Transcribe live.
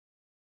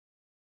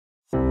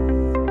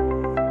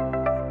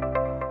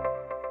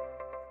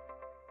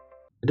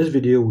In this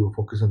video, we will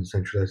focus on the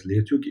centralized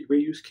layer 2 gateway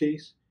use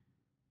case.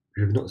 If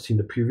you have not seen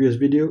the previous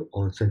video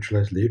on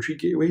centralized layer 3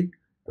 gateway,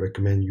 I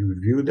recommend you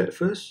review that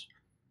first,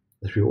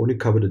 as we will only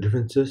cover the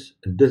differences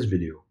in this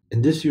video.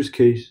 In this use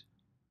case,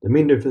 the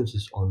main difference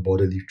is on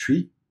border leaf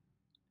tree,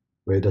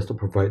 where it does not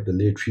provide the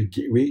layer 3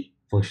 gateway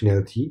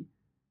functionality.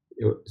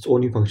 Its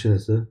only function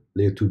is a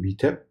layer 2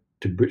 VTAP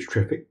to bridge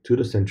traffic to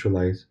the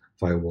centralized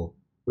firewall,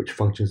 which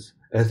functions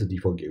as the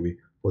default gateway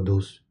for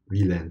those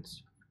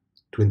VLANs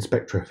to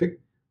inspect traffic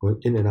going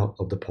in and out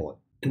of the port.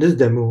 In this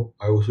demo,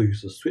 I also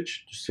use a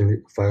switch to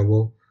simulate a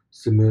firewall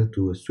similar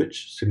to a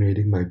switch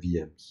simulating my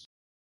VMs.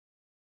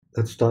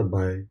 Let's start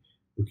by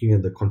looking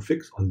at the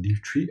configs on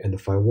leaf tree and the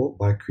firewall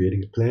by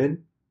creating a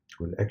plan,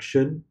 go to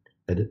action,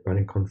 edit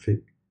running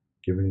config,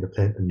 giving the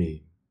plan a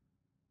name,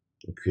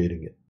 and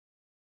creating it.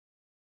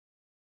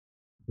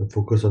 We'll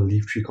focus on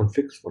leaf tree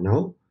configs for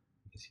now.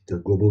 You can see the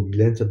global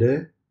VLANs are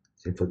there,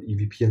 same for the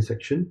EVPN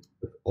section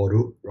with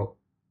auto route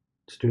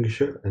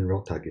distinguisher and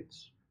route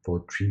targets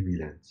for 3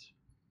 VLANs.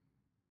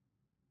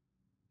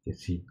 You can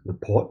see the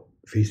port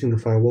facing the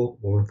firewall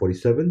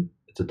 1147,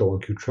 it's a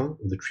 .1Q trunk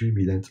with the 3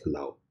 VLANs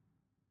allowed.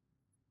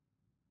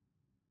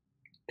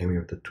 And we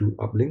have the 2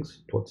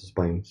 uplinks towards the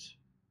spines.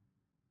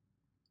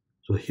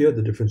 So here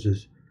the difference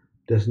is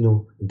there's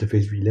no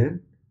interface VLAN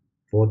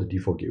for the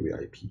default gateway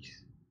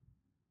IPs.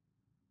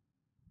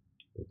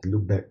 The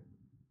loopback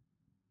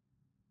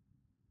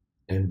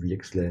and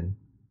VXLAN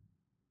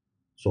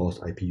source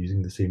IP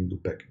using the same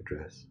loopback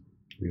address.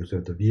 We also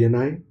have the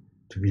VNI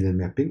to VLAN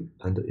mapping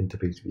under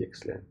interface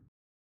VXLAN.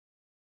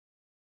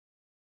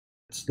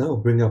 Let's now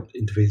bring up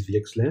the interface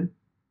VXLAN.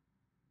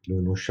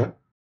 No shut.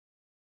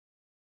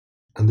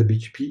 Under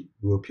BGP, we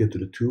will appear to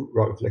the 2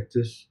 route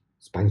reflectors,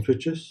 spine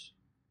switches.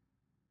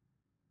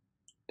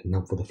 And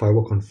now for the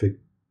firewall config, you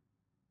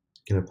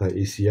can apply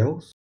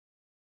ACLs.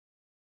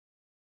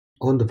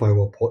 On the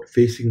firewall port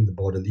facing the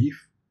border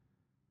leaf,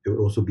 it will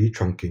also be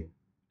trunking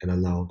and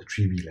allow the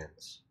 3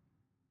 VLANs.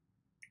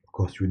 Of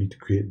course, you need to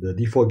create the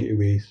default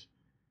gateways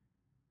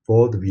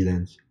for the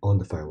VLANs on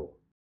the firewall.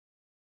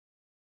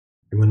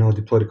 We will now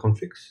deploy the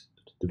configs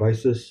to the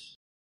devices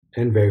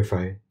and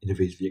verify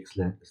interface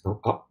VXLAN is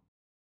now up.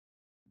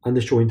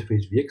 Under show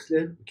interface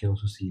VXLAN, we can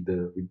also see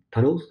the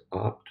tunnels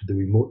are up to the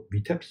remote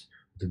VTAPs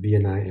with the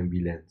VNI and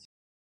VLANs.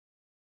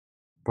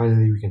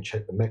 Finally, we can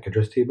check the MAC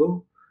address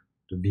table,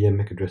 the VM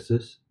MAC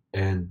addresses,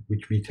 and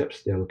which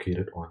VTAPs they are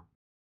located on.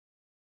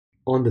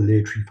 On the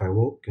layer 3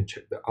 firewall, you can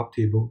check the up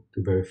table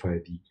to verify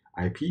the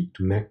IP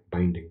to MAC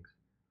bindings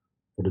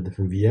for the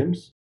different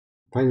VMs.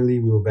 Finally,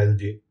 we will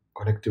validate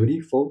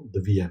connectivity for the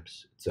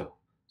VMs itself.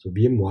 So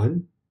VM1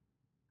 is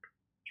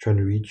trying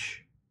to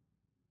reach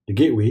the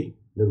gateway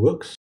that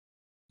works.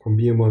 From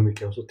VM1, we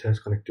can also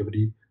test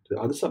connectivity to the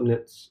other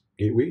subnets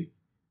gateway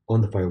on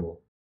the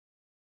firewall.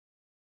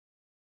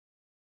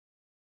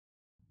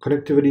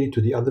 Connectivity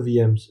to the other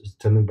VMs is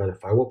determined by the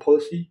firewall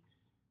policy.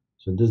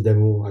 So in this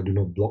demo, I do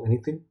not block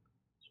anything.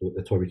 So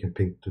that's why we can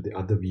ping to the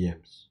other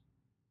VMs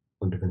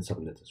on different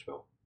subnets as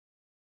well.